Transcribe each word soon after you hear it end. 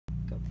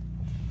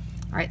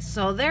All right,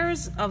 so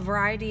there's a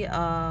variety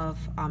of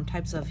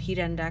types of heat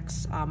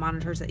index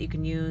monitors that you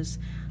can use.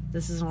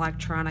 This is an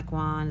electronic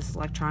one, this is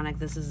electronic,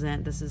 this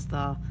isn't, this is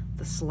the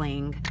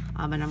Sling,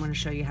 and I'm going to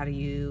show you how to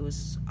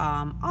use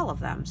all of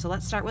them. So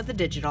let's start with the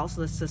digital.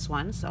 So this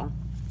one. So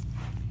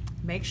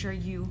make sure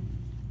you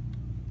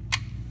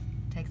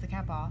take the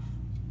cap off,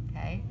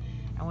 okay?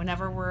 And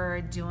whenever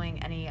we're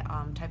doing any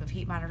type of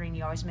heat monitoring,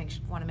 you always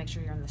want to make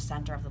sure you're in the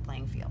center of the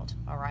playing field,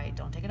 all right?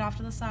 Don't take it off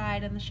to the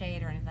side in the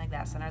shade or anything like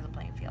that, center of the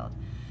playing field.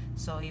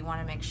 So you want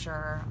to make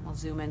sure, we'll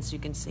zoom in so you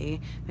can see,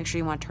 make sure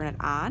you want to turn it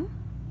on,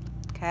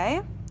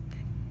 okay?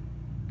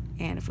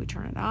 And if we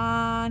turn it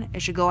on,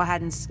 it should go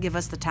ahead and give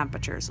us the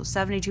temperature. So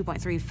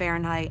 72.3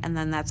 Fahrenheit, and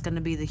then that's going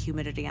to be the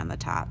humidity on the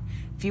top.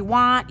 If you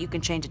want, you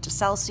can change it to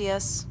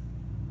Celsius,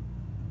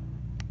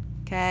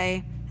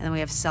 okay? And then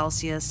we have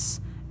Celsius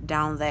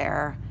down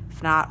there.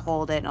 If not,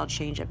 hold it and I'll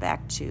change it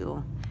back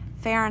to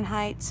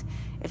Fahrenheit.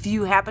 If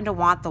you happen to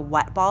want the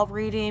wet bulb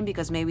reading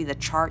because maybe the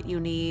chart you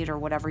need or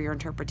whatever your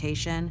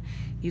interpretation,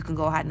 you can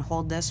go ahead and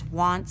hold this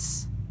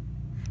once.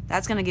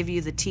 That's going to give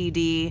you the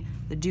TD,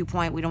 the dew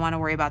point. We don't want to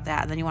worry about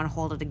that. And then you want to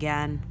hold it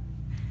again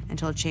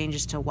until it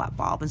changes to wet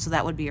bulb. And so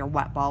that would be your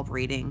wet bulb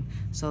reading.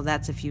 So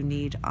that's if you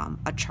need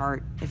a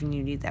chart, if you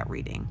need that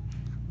reading.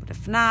 But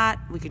if not,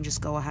 we can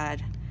just go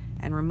ahead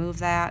and remove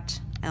that,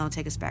 and it'll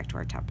take us back to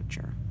our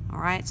temperature. All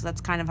right, so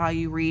that's kind of how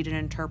you read and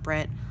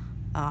interpret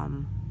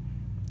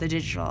the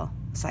digital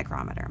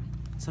psychrometer.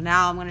 So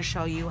now I'm going to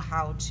show you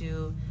how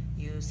to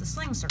use the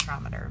Sling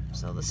psychrometer.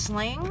 So the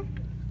Sling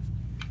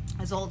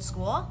is old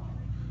school.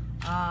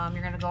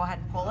 You're going to go ahead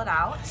and pull it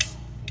out.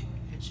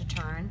 It should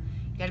turn.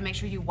 You got to make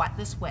sure you wet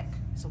this wick.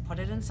 So put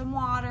it in some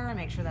water and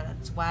make sure that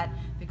it's wet,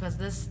 because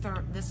this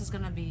is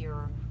going to be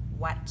your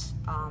wet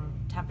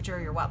temperature,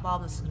 your wet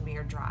bulb. This is going to be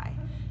your dry.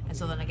 And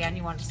so then again,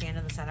 you want to stand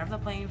in the center of the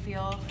playing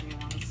field and you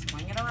want to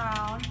swing it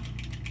around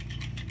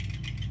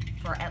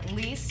for at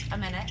least a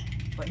minute,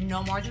 but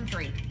no more than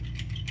 3,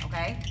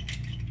 okay?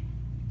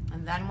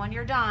 And then when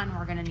you're done,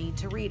 we're going to need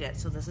to read it.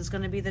 So this is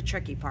going to be the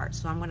tricky part.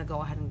 So I'm going to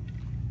go ahead and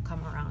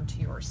come around to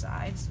your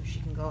side so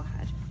she can go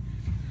ahead.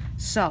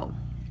 So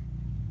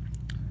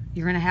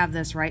you're going to have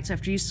this, right? So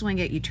after you swing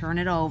it, you turn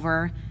it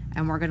over,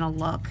 and we're going to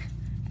look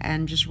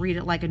and just read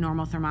it like a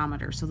normal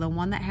thermometer. So the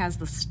one that has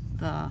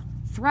the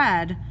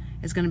thread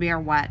is going to be our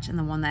wet, and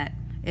the one that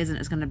isn't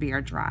is going to be our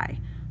dry.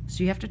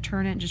 So you have to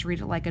turn it and just read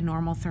it like a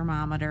normal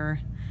thermometer.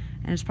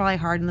 And it's probably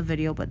hard in the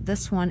video, but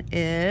this one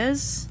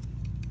is,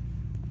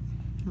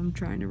 I'm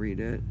trying to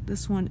read it.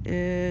 This one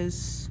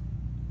is,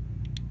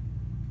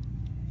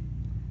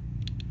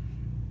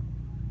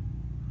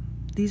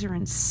 these are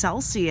in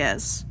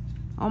Celsius.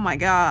 Oh my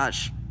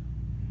gosh.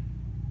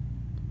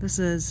 This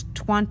is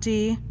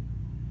 20,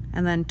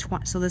 and then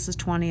so this is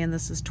 20, and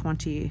this is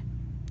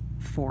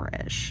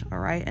 24-ish, all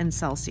right, in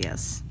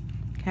Celsius,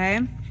 okay?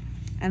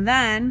 And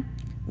then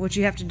what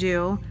you have to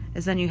do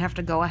is then you have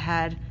to go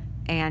ahead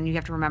and you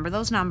have to remember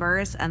those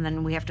numbers, and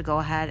then we have to go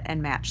ahead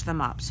and match them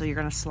up. So you're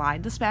going to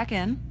slide this back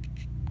in,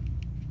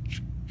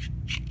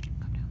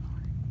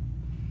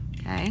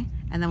 okay?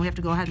 And then we have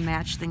to go ahead and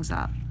match things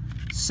up.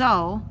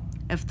 So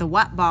if the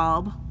wet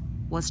bulb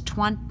was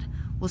 20,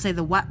 we'll say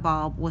the wet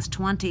bulb was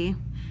 20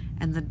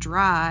 and the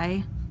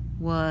dry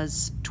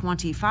was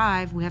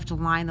 25, we have to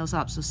line those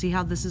up. So see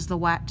how this is the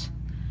wet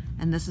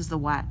and this is the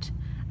wet,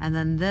 and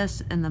then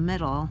this in the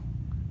middle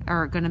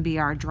are going to be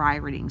our dry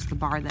readings, the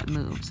bar that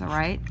moves, all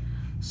right?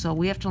 So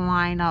we have to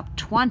line up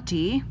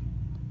 20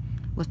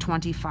 with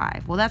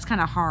 25. Well, that's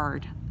kind of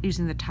hard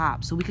using the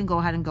top, so we can go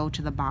ahead and go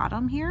to the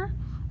bottom here,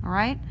 all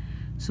right?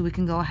 So we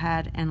can go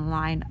ahead and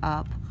line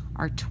up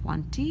our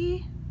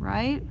 20,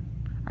 right?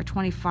 Our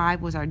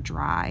 25 was our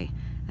dry,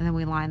 and then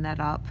we line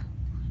that up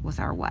with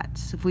our wet.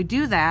 So if we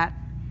do that,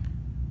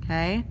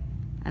 okay,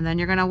 and then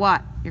you're gonna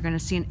what? You're gonna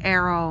see an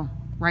arrow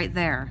right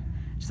there.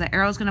 So the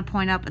arrow is gonna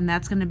point up, and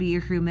that's gonna be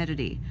your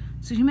humidity.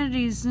 So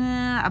humidity is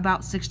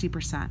about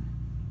 60%,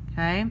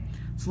 okay?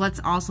 So let's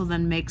also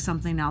then make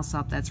something else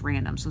up that's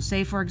random. So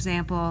say, for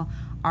example,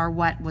 our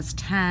wet was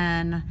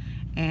 10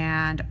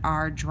 and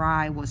our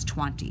dry was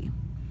 20.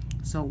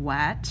 So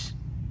wet,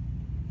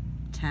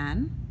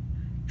 10,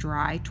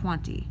 dry,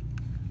 20.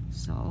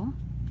 So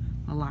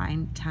I'll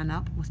line 10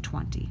 up with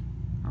 20,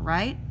 all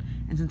right?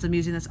 And since I'm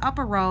using this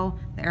upper row,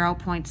 the arrow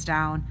points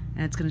down,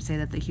 and it's gonna say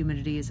that the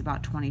humidity is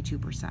about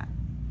 22%.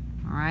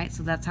 All right,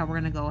 so that's how we're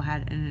gonna go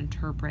ahead and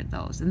interpret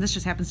those. And this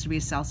just happens to be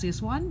a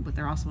Celsius one, but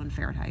they're also in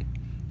Fahrenheit,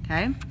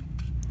 okay?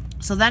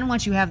 So then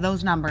once you have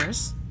those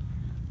numbers,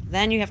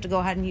 then you have to go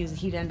ahead and use a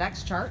heat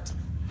index chart.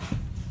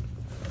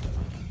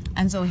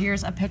 And so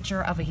here's a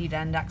picture of a heat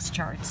index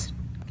chart,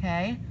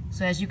 okay?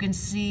 So as you can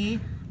see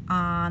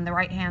on the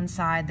right-hand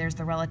side, there's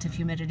the relative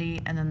humidity,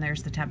 and then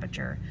there's the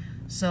temperature.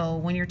 So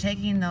when you're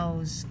taking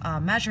those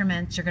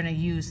measurements, you're going to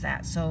use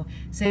that. So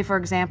say, for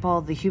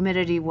example, the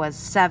humidity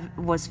was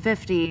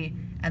 50,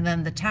 and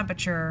then the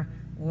temperature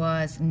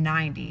was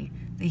 90.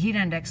 The heat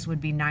index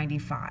would be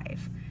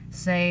 95.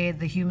 Say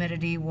the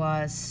humidity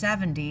was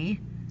 70,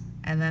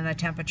 and then the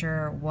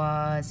temperature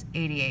was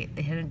 88.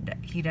 The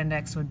heat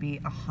index would be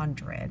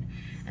 100.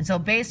 And so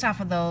based off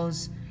of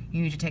those,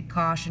 you need to take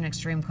caution,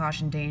 extreme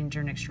caution, danger,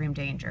 and extreme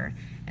danger.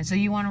 And so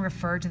you want to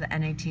refer to the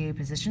NATA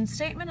position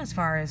statement as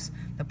far as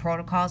the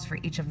protocols for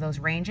each of those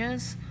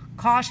ranges.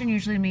 Caution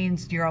usually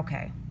means you're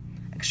okay.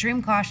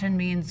 Extreme caution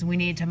means we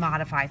need to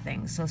modify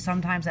things. So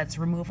sometimes that's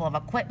removal of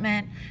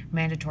equipment,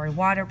 mandatory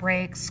water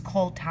breaks,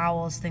 cold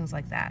towels, things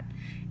like that.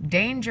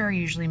 Danger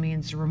usually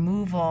means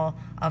removal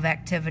of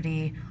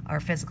activity or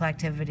physical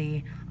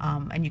activity,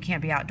 and you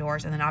can't be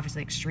outdoors. And then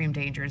obviously extreme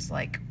danger is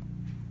like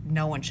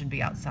no one should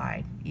be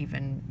outside,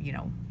 even, you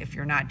know, if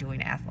you're not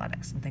doing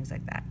athletics and things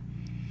like that.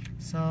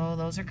 So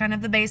those are kind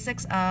of the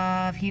basics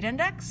of heat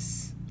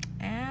index.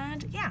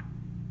 And yeah.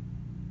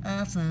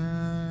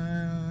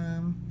 Awesome.